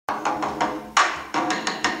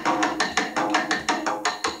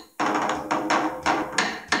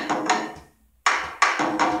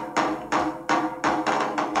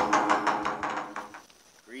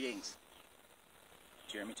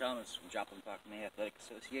This is from Joplin Pak Mei Athletic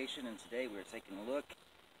Association, and today we're taking a look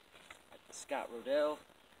at the Rodell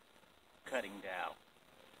Cutting Dao.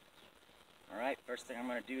 Alright, first thing I'm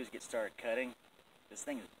going to do is get started cutting. This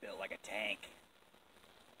thing is built like a tank.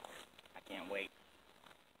 I can't wait.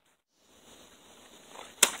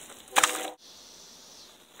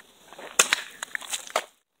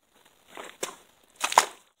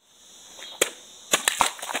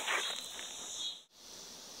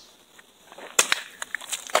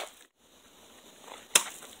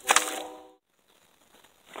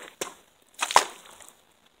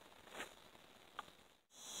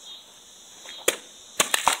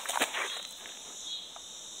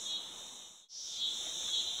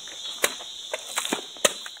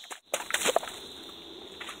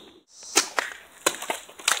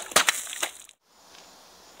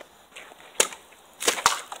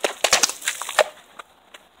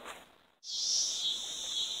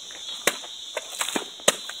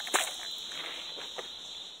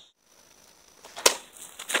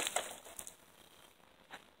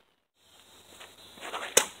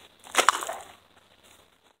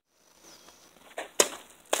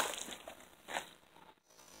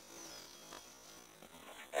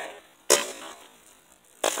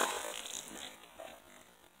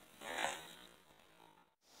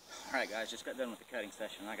 Alright guys, just got done with the cutting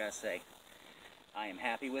session. I gotta say, I am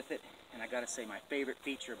happy with it, and I gotta say my favorite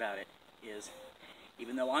feature about it is,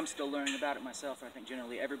 even though I'm still learning about it myself, I think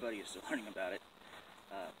generally everybody is still learning about it.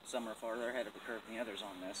 Some are farther ahead of the curve than the others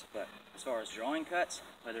on this, but as far as drawing cuts,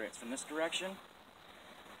 whether it's from this direction,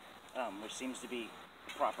 which seems to be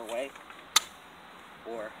the proper way,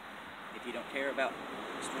 or if you don't care about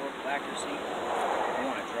historical accuracy, you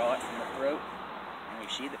want to draw it from the throat, and we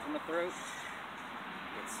sheath it from the throat,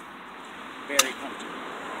 it's very comfortable,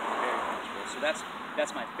 very comfortable. So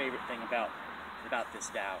that's my favorite thing about this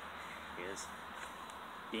Dao, is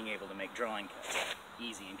being able to make drawing cuts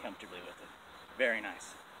easy and comfortably with it. Very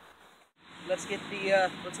nice. Let's get the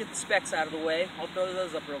specs out of the way. I'll throw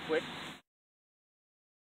those up real quick.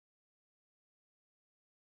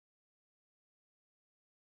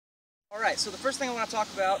 All right. So the first thing I want to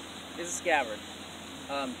talk about is the scabbard.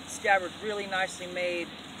 Scabbard really nicely made,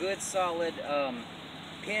 good, solid.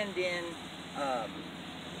 Pinned in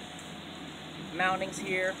mountings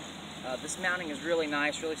here. This mounting is really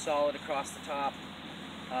nice, really solid across the top.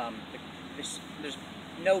 There's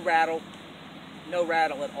no rattle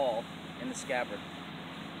at all in the scabbard.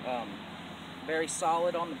 Very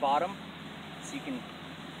solid on the bottom, so you can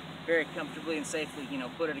very comfortably and safely,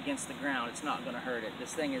 put it against the ground. It's not going to hurt it.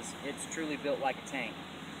 This thing it's truly built like a tank.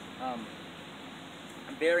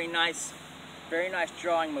 Very nice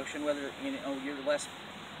drawing motion, whether you're less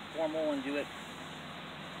formal and do it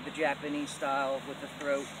the Japanese style with the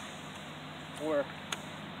throat, or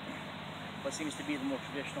what seems to be the more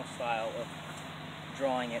traditional style of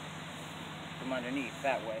drawing it from underneath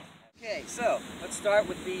that way. Okay, so let's start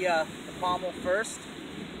with the pommel first.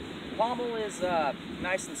 The pommel is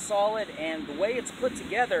nice and solid, and the way it's put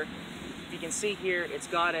together, if you can see here, it's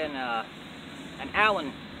got an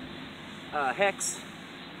Allen hex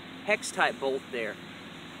type bolt there.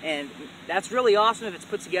 And that's really awesome if it's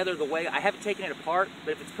put together the way, I haven't taken it apart,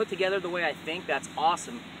 but if it's put together the way I think, that's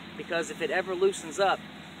awesome, because if it ever loosens up,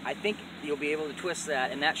 I think you'll be able to twist that,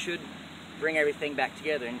 and that should bring everything back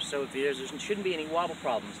together. And so if there shouldn't be any wobble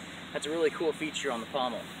problems. That's a really cool feature on the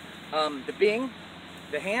pommel. The bing,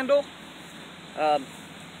 the handle,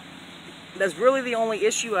 that's really the only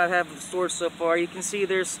issue I have with the sword so far. You can see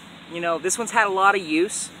there's, this one's had a lot of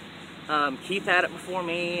use. Keith had it before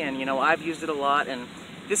me, and I've used it a lot, and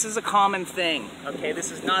this is a common thing, okay? This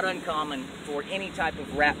is not uncommon for any type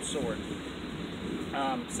of wrapped sword.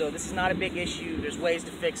 So this is not a big issue. There's ways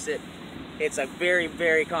to fix it. It's a very,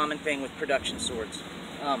 very common thing with production swords.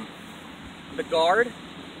 The guard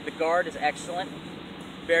is excellent,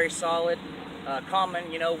 very solid, common,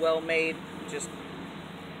 well made, just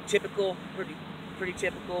typical, pretty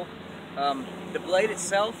typical. The blade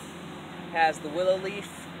itself has the willow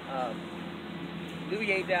leaf, Liu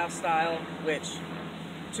Dao style, which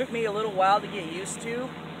took me a little while to get used to,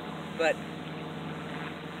 but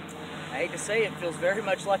I hate to say it feels very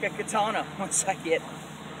much like a katana once I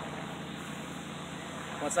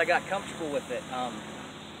got comfortable with it.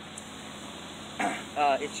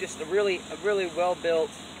 It's just a really well built,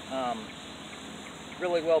 all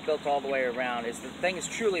the way around. The thing is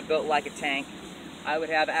truly built like a tank. I would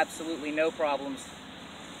have absolutely no problems,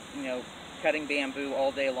 cutting bamboo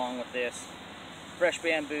all day long with this. Fresh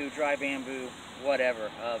bamboo, dry bamboo, whatever.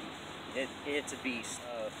 It's a beast.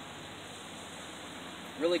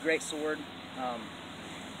 Really great sword.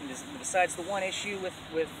 Besides the one issue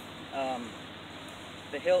with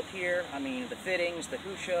the hilt here. I mean, the fittings, the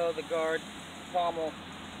husho, the guard, pommel,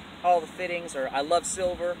 all the fittings are, I love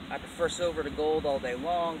silver. I prefer silver to gold all day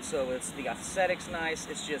long, so it's the aesthetic's nice.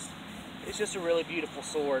 It's just a really beautiful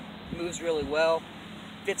sword. Moves really well,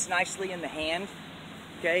 fits nicely in the hand.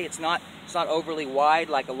 Okay, it's not overly wide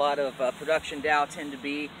like a lot of production Dao tend to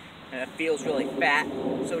be, and it feels really fat,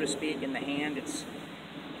 so to speak, in the hand. It's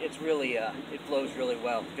really it flows really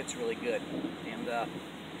well, fits really good, and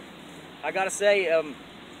I gotta say,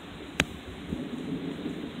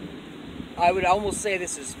 I would almost say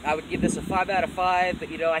I would give this a 5 out of 5,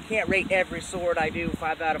 but you know, I can't rate every sword I do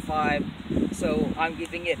 5 out of 5, so I'm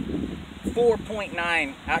giving it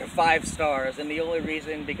 4.9 out of 5 stars, and the only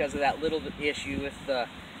reason because of that little issue with the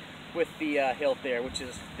hilt there, which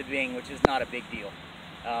is the bing, which is not a big deal.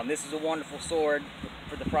 This is a wonderful sword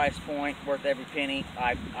for the price point, worth every penny.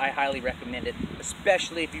 I highly recommend it,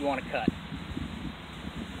 especially if you want to cut.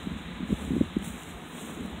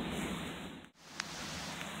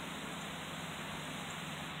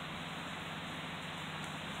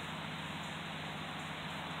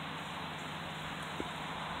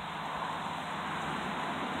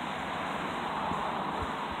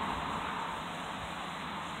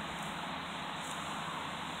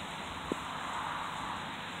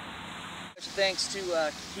 Thanks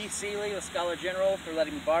to Keith Seeley, the Scholar General, for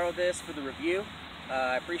letting me borrow this for the review.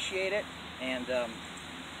 I appreciate it, and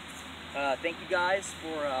thank you guys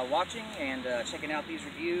for watching and checking out these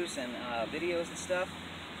reviews and videos and stuff.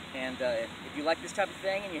 And if you like this type of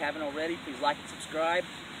thing and you haven't already, please like and subscribe.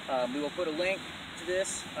 We will put a link to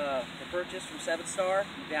this for purchase from 7 Star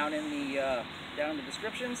down in the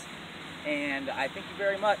descriptions. And I thank you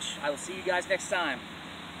very much. I will see you guys next time.